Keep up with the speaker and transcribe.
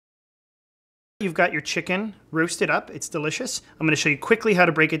You've got your chicken roasted up. It's delicious. I'm going to show you quickly how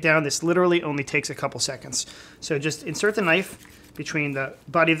to break it down. This literally only takes a couple seconds. So just insert the knife between the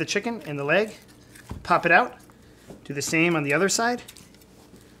body of the chicken and the leg. Pop it out. Do the same on the other side.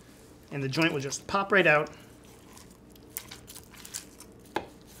 And the joint will just pop right out.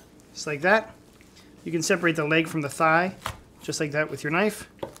 Just like that. You can separate the leg from the thigh, just like that with your knife.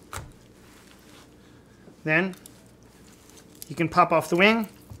 Then you can pop off the wing.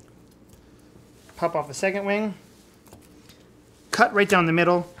 Pop off the second wing, cut right down the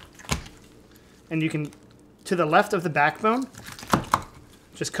middle, and you can, to the left of the backbone,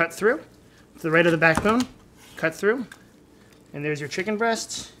 just cut through. To the right of the backbone, cut through, and there's your chicken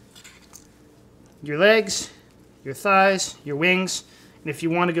breasts, your legs, your thighs, your wings, and if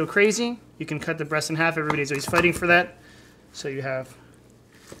you want to go crazy, you can cut the breast in half. Everybody's always fighting for that. So you have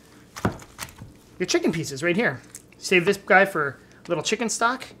your chicken pieces right here. Save this guy for little chicken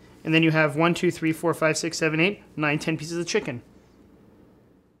stock. And then you have 1, 2, 3, 4, 5, 6, 7, 8, 9, 10 pieces of chicken.